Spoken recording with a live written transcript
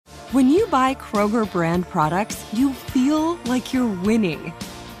When you buy Kroger brand products, you feel like you're winning.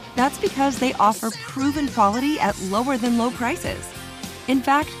 That's because they offer proven quality at lower than low prices. In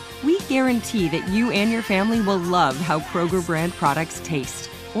fact, we guarantee that you and your family will love how Kroger brand products taste,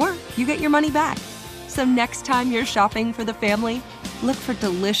 or you get your money back. So next time you're shopping for the family, look for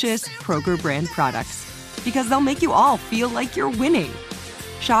delicious Kroger brand products, because they'll make you all feel like you're winning.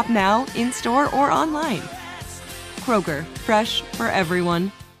 Shop now, in-store, or online. Kroger, fresh for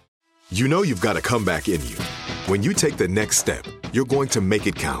everyone. You know you've got a comeback in you. When you take the next step, you're going to make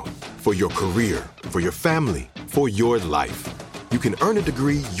it count. For your career, for your family, for your life. You can earn a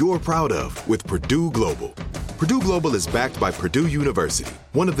degree you're proud of with Purdue Global. Purdue Global is backed by Purdue University,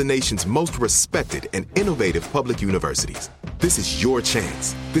 one of the nation's most respected and innovative public universities. This is your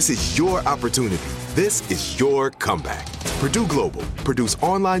chance. This is your opportunity. This is your comeback. Purdue Global, Purdue's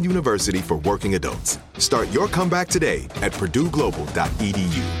online university for working adults. Start your comeback today at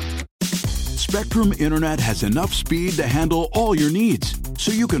purdueglobal.edu. Spectrum Internet has enough speed to handle all your needs,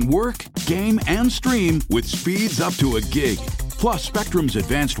 so you can work, game, and stream with speeds up to a gig. Plus, Spectrum's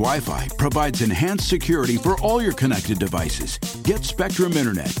advanced Wi-Fi provides enhanced security for all your connected devices. Get Spectrum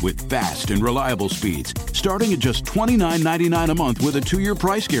Internet with fast and reliable speeds, starting at just $29.99 a month with a 2-year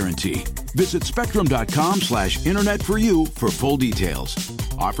price guarantee. Visit spectrum.com/internet for you for full details.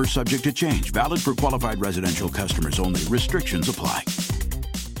 Offer subject to change, valid for qualified residential customers only. Restrictions apply.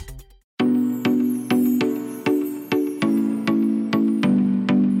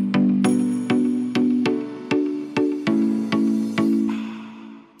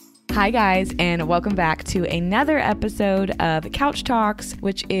 Hi guys, and welcome back to another episode of Couch Talks,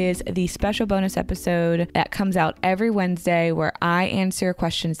 which is the special bonus episode that comes out every Wednesday where I answer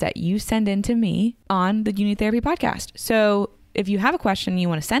questions that you send in to me on the You Need Therapy podcast. So if you have a question and you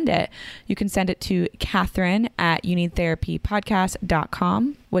want to send it, you can send it to Catherine at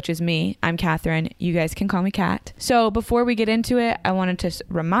youneedtherapypodcast.com, which is me. I'm Catherine. You guys can call me Kat. So before we get into it, I wanted to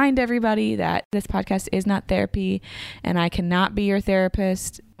remind everybody that this podcast is not therapy and I cannot be your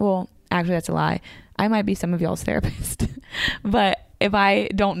therapist. Well, actually, that's a lie. I might be some of y'all's therapist, but if I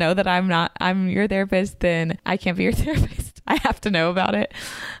don't know that I'm your therapist, then I can't be your therapist. I have to know about it.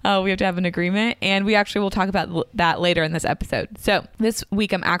 We have to have an agreement, and we actually will talk about that later in this episode. So this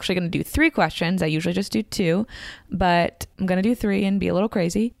week, I'm actually going to do 3 questions. I usually just do 2, but I'm going to do 3 and be a little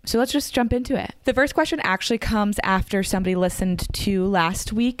crazy. So let's just jump into it. The first question actually comes after somebody listened to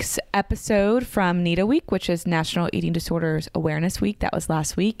last week's episode from NEDA Week, which is National Eating Disorders Awareness Week. That was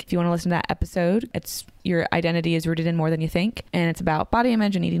last week. If you want to listen to that episode, it's Your Identity is Rooted in More Than You Think, and it's about body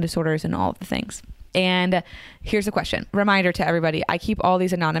image and eating disorders and all of the things. And here's the question. Reminder to everybody, I keep all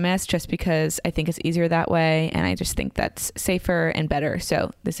these anonymous just because I think it's easier that way, and I just think that's safer and better.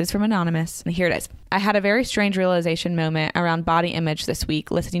 So this is from Anonymous, and here it is. I had a very strange realization moment around body image this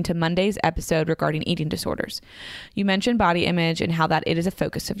week listening to Monday's episode regarding eating disorders. You mentioned body image and how that it is a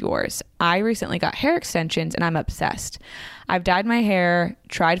focus of yours. I recently got hair extensions and I'm obsessed. I've dyed my hair,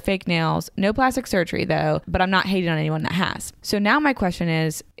 tried fake nails, no plastic surgery though, but I'm not hating on anyone that has. So now my question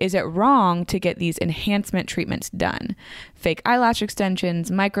is it wrong to get these enhancement treatments done? Fake eyelash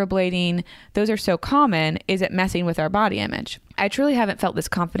extensions, microblading, those are so common. Is it messing with our body image? I truly haven't felt this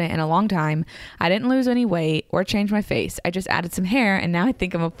confident in a long time. I didn't lose any weight or change my face. I just added some hair and now I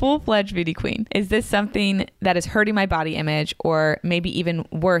think I'm a full-fledged beauty queen. Is this something that is hurting my body image, or maybe even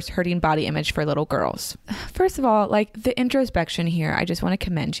worse, hurting body image for little girls? First of all, like the introspection here, I just want to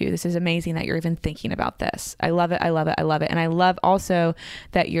commend you. This is amazing that you're even thinking about this. I love it. I love it. I love it. And I love also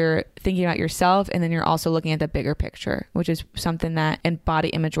that you're thinking about yourself, and then you're also looking at the bigger picture, which is something that in body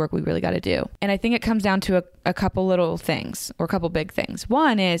image work we really got to do. And I think it comes down to a couple little things, or a couple big things.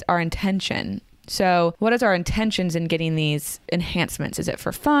 One is our intention. So what is our intentions in getting these enhancements? Is it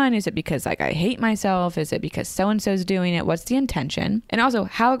for fun? Is it because like I hate myself? Is it because so-and-so's doing it? What's the intention? And also,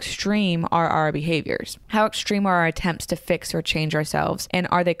 how extreme are our behaviors? How extreme are our attempts to fix or change ourselves? And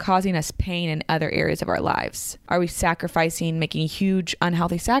are they causing us pain in other areas of our lives? Are we sacrificing, making huge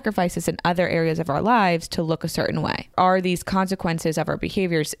unhealthy sacrifices in other areas of our lives to look a certain way? Are these consequences of our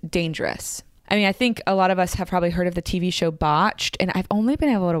behaviors dangerous? I mean, I think a lot of us have probably heard of the TV show Botched, and I've only been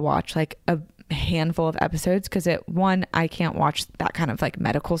able to watch like a handful of episodes because one, I can't watch that kind of like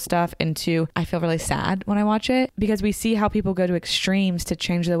medical stuff, and 2, I feel really sad when I watch it because we see how people go to extremes to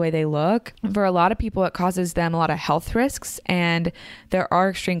change the way they look. For a lot of people, it causes them a lot of health risks, and there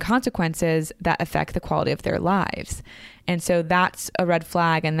are extreme consequences that affect the quality of their lives. And so that's a red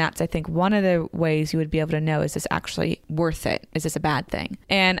flag. And that's, I think, one of the ways you would be able to know, is this actually worth it? Is this a bad thing?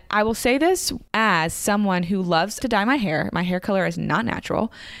 And I will say this as someone who loves to dye my hair. My hair color is not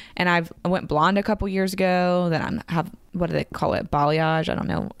natural. And I went blonde a couple years ago. Then I have, what do they call it? Balayage. I don't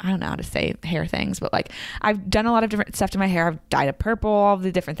know how to say hair things, but like I've done a lot of different stuff to my hair. I've dyed it purple, all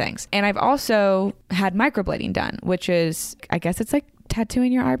the different things. And I've also had microblading done, which is, I guess it's like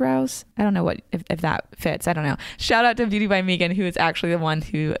tattooing your eyebrows. I don't know if that fits. I don't know. Shout out to Beauty by Megan, who is actually the one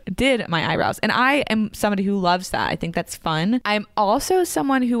who did my eyebrows. And I am somebody who loves that. I think that's fun. I'm also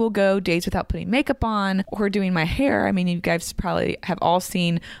someone who will go days without putting makeup on or doing my hair. I mean, you guys probably have all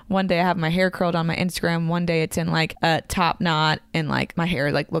seen, one day I have my hair curled on my Instagram. One day it's in like a top knot and like my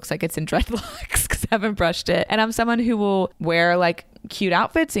hair like looks like it's in dreadlocks because I haven't brushed it. And I'm someone who will wear like cute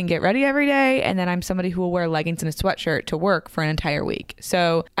outfits and get ready every day. And then I'm somebody who will wear leggings and a sweatshirt to work for an entire week.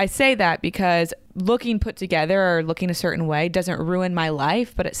 So I say that because looking put together or looking a certain way doesn't ruin my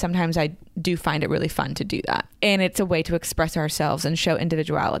life, but sometimes I do find it really fun to do that. And it's a way to express ourselves and show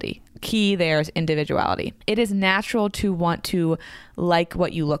individuality. Key there is individuality. It is natural to want to like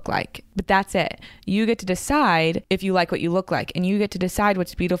what you look like, but that's it. You get to decide if you like what you look like, and you get to decide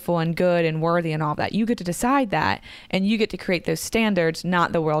what's beautiful and good and worthy and all that. You get to decide that, and you get to create those standards,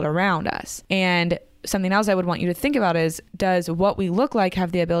 not the world around us. And something else I would want you to think about is, does what we look like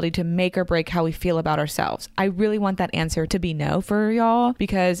have the ability to make or break how we feel about ourselves? I really want that answer to be no for y'all,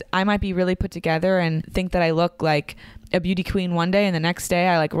 because I might be really put together and think that I look like a beauty queen one day, and the next day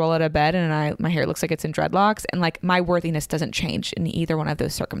I like roll out of bed and my hair looks like it's in dreadlocks, and like my worthiness doesn't change in either one of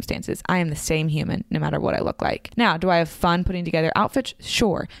those circumstances. I am the same human no matter what I look like. Now, do I have fun putting together outfits?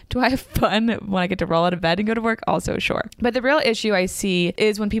 Sure. Do I have fun when I get to roll out of bed and go to work? Also sure. But the real issue I see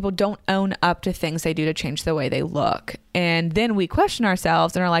is when people don't own up to things they do to change the way they look. And then we question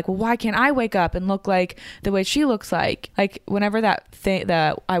ourselves and are like, well, why can't I wake up and look like the way she looks like? Like whenever that thing,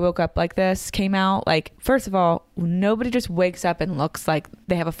 the I woke up like this came out, like, first of all, nobody just wakes up and looks like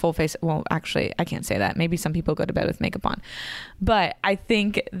they have a full face. Well, actually, I can't say that. Maybe some people go to bed with makeup on. But I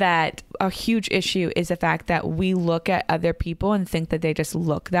think that a huge issue is the fact that we look at other people and think that they just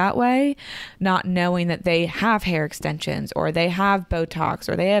look that way, not knowing that they have hair extensions, or they have Botox,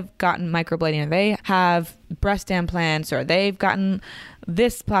 or they have gotten microblading, or they have breast implants, or they've gotten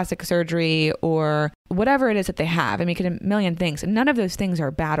this plastic surgery, or whatever it is that they have. I mean, it could be a million things. And none of those things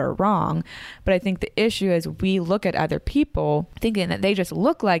are bad or wrong. But I think the issue is we look at other people thinking that they just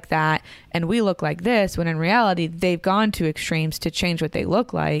look like that and we look like this, when in reality, they've gone to extremes to change what they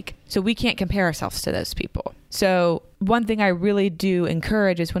look like. So we can't compare ourselves to those people. So one thing I really do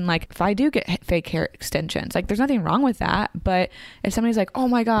encourage is when, like, if I do get fake hair extensions, like, there's nothing wrong with that. But if somebody's like, oh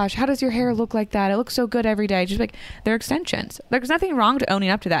my gosh, how does your hair look like that? It looks so good every day. Just like, they're extensions. There's nothing wrong to owning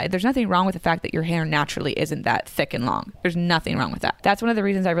up to that. There's nothing wrong with the fact that your hair naturally isn't that thick and long. There's nothing wrong with that. That's one of the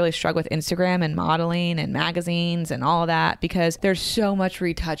reasons I really struggle with Instagram and modeling and magazines and all of that, because there's so much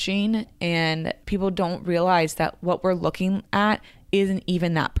retouching and people don't realize that what we're looking at isn't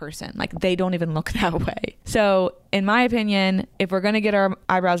even that person. Like, they don't even look that way. So in my opinion, if we're going to get our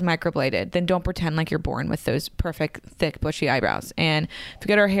eyebrows microbladed, then don't pretend like you're born with those perfect, thick, bushy eyebrows. And if we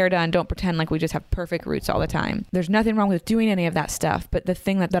get our hair done, don't pretend like we just have perfect roots all the time. There's nothing wrong with doing any of that stuff. But the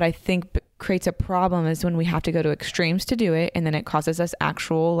thing that I think creates a problem is when we have to go to extremes to do it, and then it causes us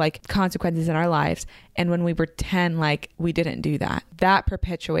actual like consequences in our lives. And when we pretend like we didn't do that, that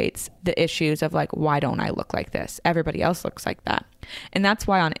perpetuates the issues of like, why don't I look like this? Everybody else looks like that. And that's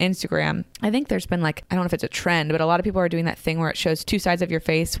why on Instagram, I think there's been like, I don't know if it's a trend, but a lot of people are doing that thing where it shows two sides of your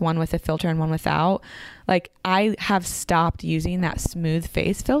face, one with a filter and one without. Like, I have stopped using that smooth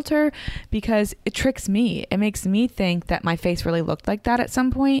face filter because it tricks me. It makes me think that my face really looked like that at some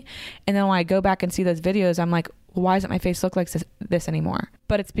point. And then when I go back and see those videos, I'm like, why doesn't my face look like this anymore?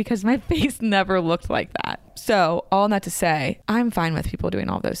 But it's because my face never looked like that. So all that to say, I'm fine with people doing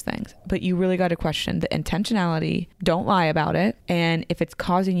all those things, but you really got to question the intentionality. Don't lie about it. And if it's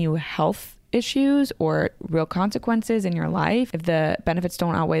causing you health issues or real consequences in your life, if the benefits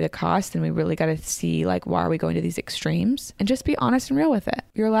don't outweigh the cost, then we really got to see like, why are we going to these extremes? And just be honest and real with it.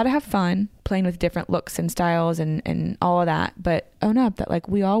 You're allowed to have fun playing with different looks and styles and all of that, but own up that like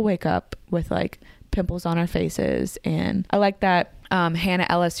we all wake up with like pimples on our faces. And I like that Hannah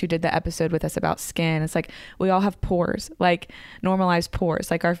Ellis, who did the episode with us about skin, it's like we all have pores, like normalized pores.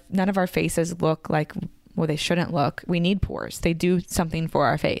 Like none of our faces look like, well, they shouldn't look. We need pores. They do something for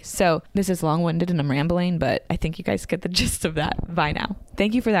our face. So this is long-winded and I'm rambling, but I think you guys get the gist of that by now.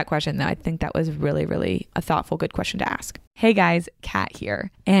 Thank you for that question, though. I think that was really, really a thoughtful, good question to ask. Hey guys, Kat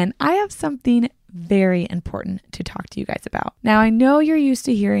here. And I have something very important to talk to you guys about. Now, I know you're used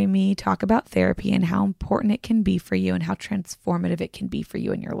to hearing me talk about therapy and how important it can be for you and how transformative it can be for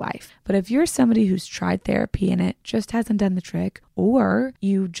you in your life. But if you're somebody who's tried therapy and it just hasn't done the trick, or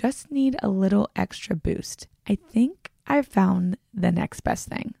you just need a little extra boost, I think I've found the next best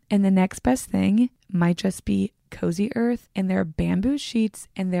thing. And the next best thing might just be Cozy Earth and their bamboo sheets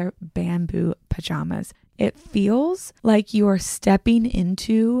and their bamboo pajamas. It feels like you are stepping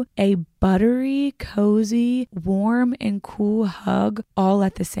into a buttery, cozy, warm, and cool hug all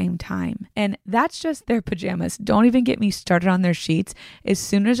at the same time. And that's just their pajamas. Don't even get me started on their sheets. As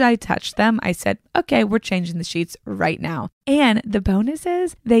soon as I touched them, I said, okay, we're changing the sheets right now. And the bonus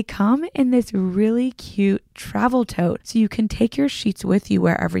is they come in this really cute travel tote, so you can take your sheets with you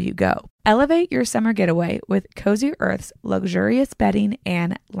wherever you go. Elevate your summer getaway with Cozy Earth's luxurious bedding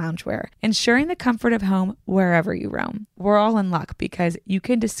and loungewear, ensuring the comfort of home wherever you roam. We're all in luck because you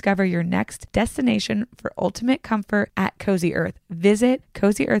can discover your next destination for ultimate comfort at Cozy Earth. Visit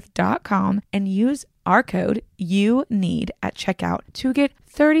CozyEarth.com and use our code YOUNEED at checkout to get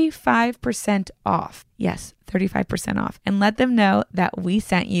 35% off. Yes, 35% off. And let them know that we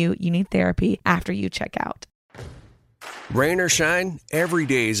sent you Need Therapy after you check out. Rain or shine, every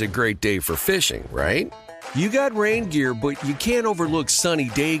day is a great day for fishing, right? You got rain gear, but you can't overlook sunny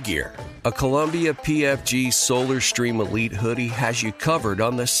day gear. A Columbia PFG Solar Stream Elite hoodie has you covered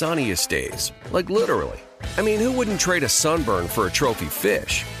on the sunniest days. Like literally. I mean, who wouldn't trade a sunburn for a trophy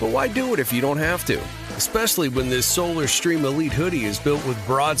fish? But why do it if you don't have to? Especially when this Solar Stream Elite hoodie is built with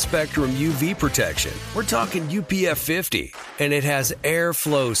broad spectrum UV protection. We're talking UPF 50, and it has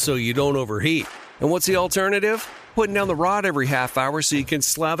airflow so you don't overheat. And what's the alternative? Putting down the rod every half hour so you can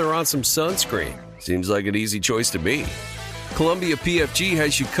slather on some sunscreen. Seems like an easy choice to me. Columbia PFG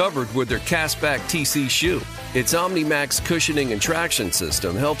has you covered with their Castback TC shoe. Its OmniMax cushioning and traction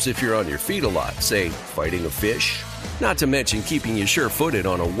system helps if you're on your feet a lot, say, fighting a fish. Not to mention keeping you sure-footed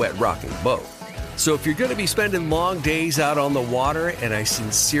on a wet rocking boat. So if you're going to be spending long days out on the water, and I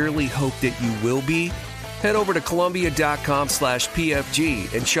sincerely hope that you will be, head over to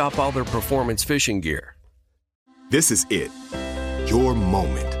Columbia.com/PFG and shop all their performance fishing gear. This is it. Your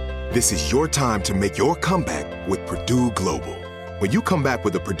moment. This is your time to make your comeback with Purdue Global. When you come back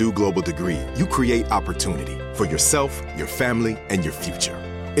with a Purdue Global degree, you create opportunity for yourself, your family, and your future.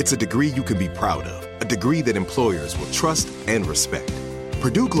 It's a degree you can be proud of, a degree that employers will trust and respect.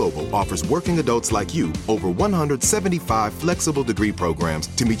 Purdue Global offers working adults like you over 175 flexible degree programs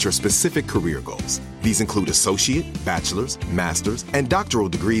to meet your specific career goals. These include associate, bachelor's, master's, and doctoral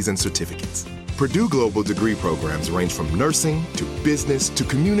degrees and certificates. Purdue Global degree programs range from nursing to business to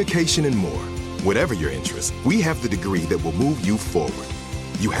communication and more. Whatever your interest, we have the degree that will move you forward.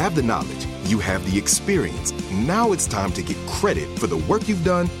 You have the knowledge, you have the experience. Now it's time to get credit for the work you've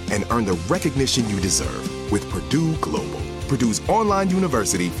done and earn the recognition you deserve with Purdue Global, Purdue's online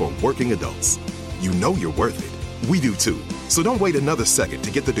university for working adults. You know you're worth it. We do too. So don't wait another second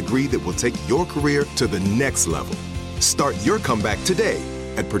to get the degree that will take your career to the next level. Start your comeback today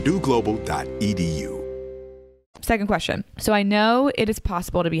at purdueglobal.edu. Second question. So I know it is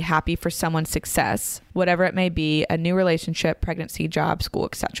possible to be happy for someone's success, whatever it may be, a new relationship, pregnancy, job, school,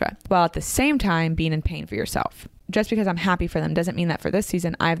 etc., while at the same time being in pain for yourself. Just because I'm happy for them doesn't mean that for this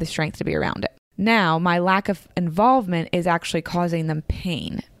season I have the strength to be around it. Now, my lack of involvement is actually causing them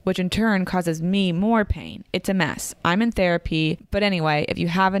pain, which in turn causes me more pain. It's a mess. I'm in therapy. But anyway, if you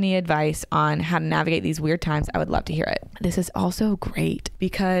have any advice on how to navigate these weird times, I would love to hear it. This is also great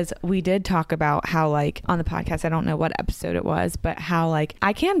because we did talk about how, like, on the podcast, I don't know what episode it was, but how, like,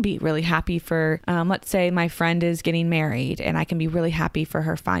 I can be really happy for, let's say my friend is getting married and I can be really happy for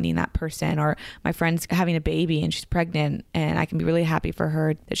her finding that person, or my friend's having a baby and she's pregnant and I can be really happy for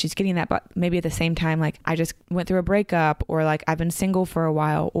her that she's getting that. But maybe at the same time, like, I just went through a breakup, or like I've been single for a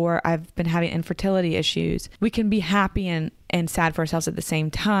while, or I've been having infertility issues. We can be happy and sad for ourselves at the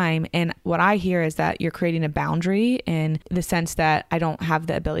same time. And what I hear is that you're creating a boundary in the sense that I don't have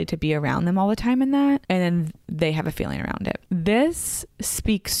the ability to be around them all the time in that. And then they have a feeling around it. This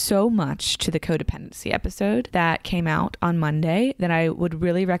speaks so much to the codependency episode that came out on Monday that I would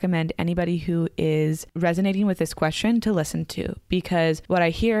really recommend anybody who is resonating with this question to listen to, because what I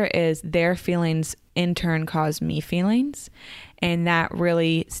hear is their feelings in turn cause me feelings. And that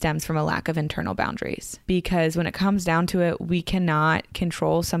really stems from a lack of internal boundaries, because when it comes down to it, we cannot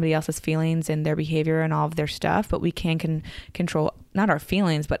control somebody else's feelings and their behavior and all of their stuff, but we can control not our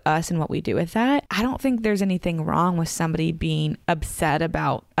feelings, but us and what we do with that. I don't think there's anything wrong with somebody being upset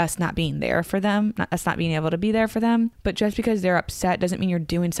about us not being there for them, us not being able to be there for them. But just because they're upset doesn't mean you're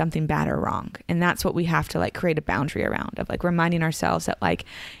doing something bad or wrong. And that's what we have to like create a boundary around, of like reminding ourselves that like,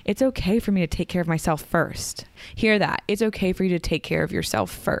 it's okay for me to take care of myself first. Hear that. It's okay for you to take care of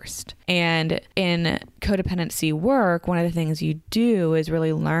yourself first. And in codependency work, one of the things you do is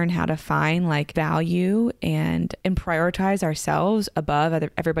really learn how to find like value and prioritize ourselves above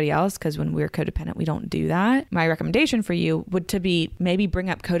everybody else. Because when we're codependent, we don't do that. My recommendation for you would to be maybe bring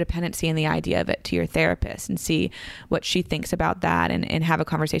up codependency and the idea of it to your therapist and see what she thinks about that, and have a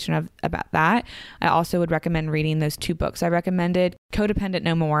conversation about that. I also would recommend reading those 2 books I recommended, Codependent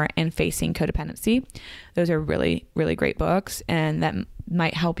No More and Facing Codependency. Those are really, really great books, and that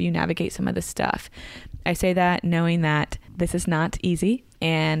might help you navigate some of this stuff. I say that knowing that this is not easy,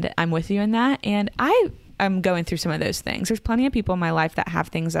 and I'm with you in that. And I'm going through some of those things. There's plenty of people in my life that have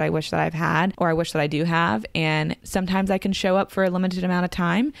things that I wish that I've had, or I wish that I do have. And sometimes I can show up for a limited amount of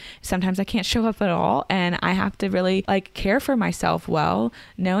time. Sometimes I can't show up at all. And I have to really like care for myself well,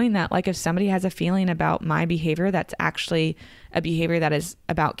 knowing that like if somebody has a feeling about my behavior that's actually a behavior that is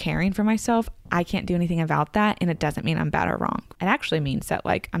about caring for myself, I can't do anything about that. And it doesn't mean I'm bad or wrong. It actually means that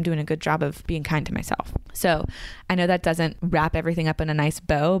like I'm doing a good job of being kind to myself. So I know that doesn't wrap everything up in a nice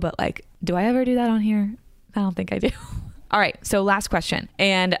bow, but like, do I ever do that on here? I don't think I do. All right. So last question.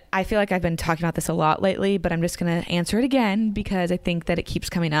 And I feel like I've been talking about this a lot lately, but I'm just going to answer it again because I think that it keeps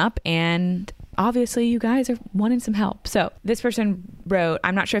coming up. And obviously you guys are wanting some help. So this person wrote,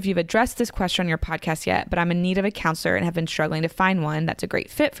 I'm not sure if you've addressed this question on your podcast yet, but I'm in need of a counselor and have been struggling to find one that's a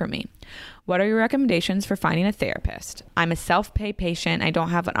great fit for me. What are your recommendations for finding a therapist? I'm a self-pay patient. I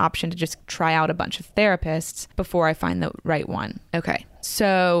don't have an option to just try out a bunch of therapists before I find the right one. Okay.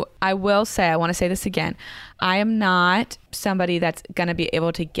 So I will say, I want to say this again. I am not somebody that's going to be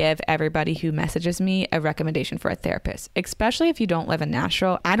able to give everybody who messages me a recommendation for a therapist, especially if you don't live in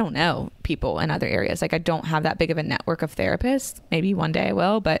Nashville. I don't know people in other areas. Like I don't have that big of a network of therapists. Maybe one day I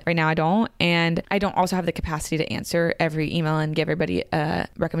will, but right now I don't. And I don't also have the capacity to answer every email and give everybody a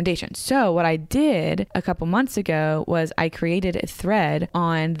recommendation. So what I did a couple months ago was I created a thread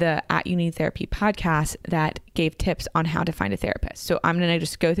on the At You Need Therapy podcast that gave tips on how to find a therapist. So I'm going to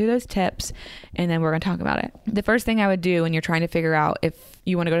just go through those tips and then we're going to talk about it. The first thing I would do when you're trying to figure out if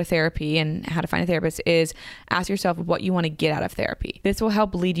you want to go to therapy and how to find a therapist is ask yourself what you want to get out of therapy. This will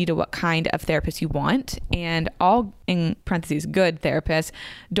help lead you to what kind of therapist you want. And all, in parentheses, good therapists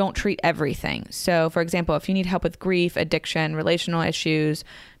don't treat everything. So for example, if you need help with grief, addiction, relational issues,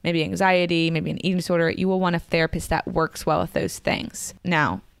 maybe anxiety, maybe an eating disorder, you will want a therapist that works well with those things.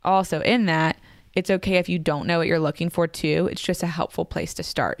 Now, also in that, it's okay if you don't know what you're looking for too. It's just a helpful place to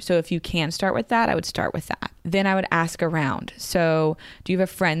start. So if you can start with that, I would start with that. Then I would ask around. So do you have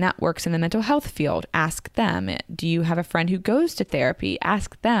a friend that works in the mental health field? Ask them. Do you have a friend who goes to therapy?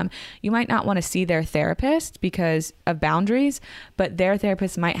 Ask them. You might not want to see their therapist because of boundaries, but their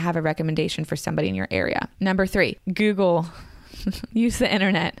therapist might have a recommendation for somebody in your area. Number 3, Google. Use the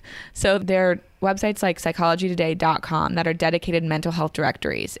internet. So there are websites like psychologytoday.com that are dedicated mental health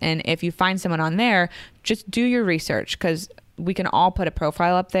directories. And if you find someone on there, just do your research because we can all put a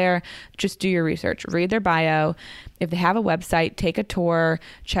profile up there. Just do your research, read their bio. If they have a website, take a tour,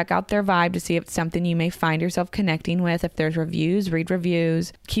 check out their vibe to see if it's something you may find yourself connecting with. If there's reviews, read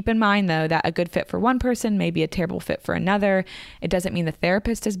reviews. Keep in mind though, that a good fit for one person may be a terrible fit for another. It doesn't mean the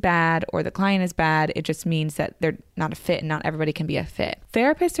therapist is bad or the client is bad. It just means that they're not a fit and not everybody can be a fit.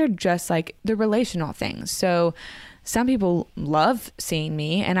 Therapists are just like the relational things. So some people love seeing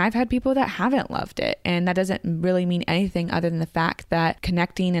me and I've had people that haven't loved it. And that doesn't really mean anything other than the fact that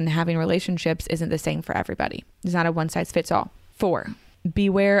connecting and having relationships isn't the same for everybody. It's not a one size fits all. 4,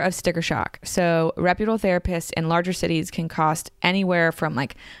 beware of sticker shock. So reputable therapists in larger cities can cost anywhere from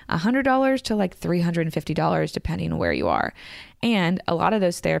like $100 to like $350 depending on where you are. And a lot of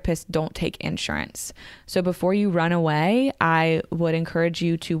those therapists don't take insurance. So before you run away, I would encourage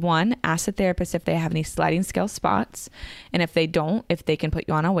you to 1, ask the therapist if they have any sliding scale spots. And if they don't, if they can put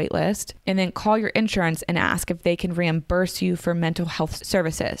you on a wait list. And then call your insurance and ask if they can reimburse you for mental health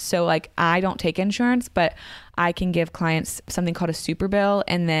services. So like I don't take insurance, but I can give clients something called a super bill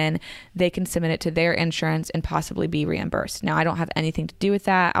and then they can submit it to their insurance and possibly be reimbursed. Now, I don't have anything to do with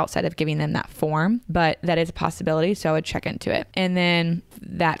that outside of giving them that form, but that is a possibility. So I would check into it. And then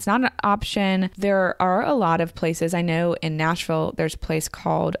that's not an option. There are a lot of places. I know in Nashville, there's a place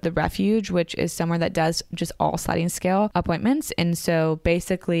called The Refuge, which is somewhere that does just all sliding scale appointments. And so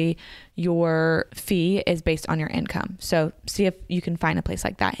basically your fee is based on your income. So see if you can find a place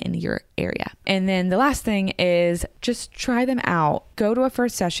like that in your area. And then the last thing is just try them out. Go to a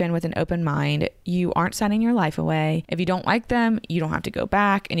first session with an open mind. You aren't signing your life away. If you don't like them, you don't have to go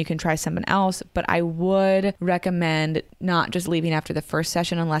back and you can try someone else. But I would recommend not just leaving after the first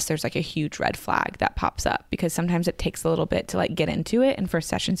session unless there's like a huge red flag that pops up, because sometimes it takes a little bit to like get into it and first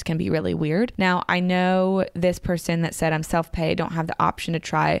sessions can be really weird. Now, I know this person that said I'm self-pay, don't have the option to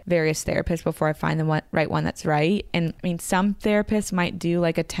try various therapists before I find the right one that's right. And I mean, some therapists might do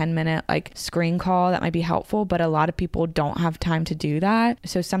like a 10-minute like screen call that might be helpful, but a lot of people don't have time to do that.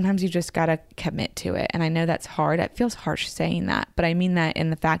 So sometimes you just got to commit to it. And I know that's hard. It feels harsh saying that, but I mean that in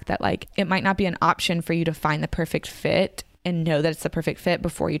the fact that like it might not be an option for you to find the perfect fit and know that it's the perfect fit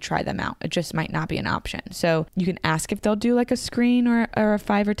before you try them out. It just might not be an option. So you can ask if they'll do like a screen or a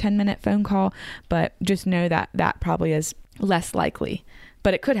 5 or 10 minute phone call, but just know that that probably is less likely,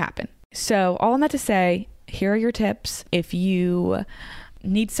 but it could happen. So all I'm about to say, here are your tips. If you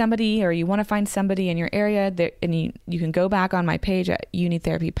need somebody or you want to find somebody in your area that, and you can go back on my page at You Need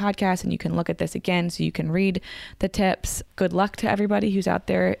Therapy Podcast and you can look at this again so you can read the tips. Good luck to everybody who's out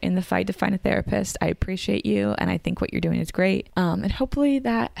there in the fight to find a therapist. I appreciate you and I think what you're doing is great. And hopefully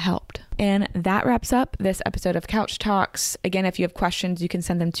that helped. And that wraps up this episode of Couch Talks. Again, if you have questions, you can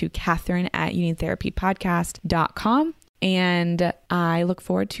send them to Catherine at YouNeedTherapyPodcast.com. And I look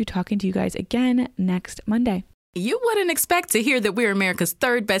forward to talking to you guys again next Monday. You wouldn't expect to hear that we're America's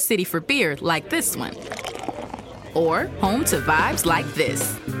third best city for beer like this one. Or home to vibes like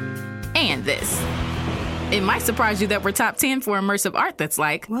this. And this. It might surprise you that we're top 10 for immersive art that's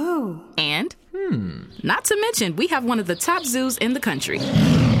like, whoa. And, not to mention, we have one of the top zoos in the country.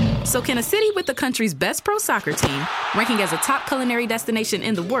 So can a city with the country's best pro soccer team, ranking as a top culinary destination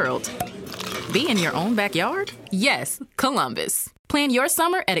in the world, be in your own backyard? Yes, Columbus. Plan your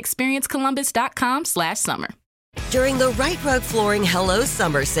summer at experiencecolumbus.com/summer. During the Right Rug Flooring Hello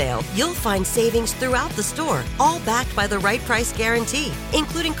Summer Sale, you'll find savings throughout the store, all backed by the right price guarantee,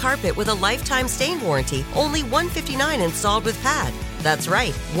 including carpet with a lifetime stain warranty, only $159 installed with pad. That's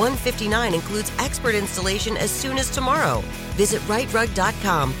right, $159 includes expert installation as soon as tomorrow. Visit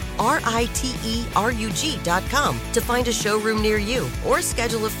rightrug.com, RITERUG.com to find a showroom near you or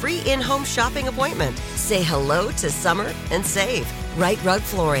schedule a free in-home shopping appointment. Say hello to summer and save. Right Rug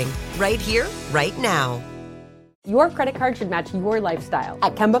Flooring, right here, right now. Your credit card should match your lifestyle.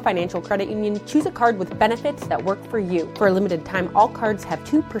 At Kemba Financial Credit Union, choose a card with benefits that work for you. For a limited time, all cards have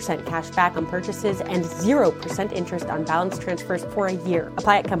 2% cash back on purchases and 0% interest on balance transfers for a year.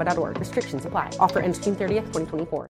 Apply at Kemba.org. Restrictions apply. Offer ends June 30th, 2024.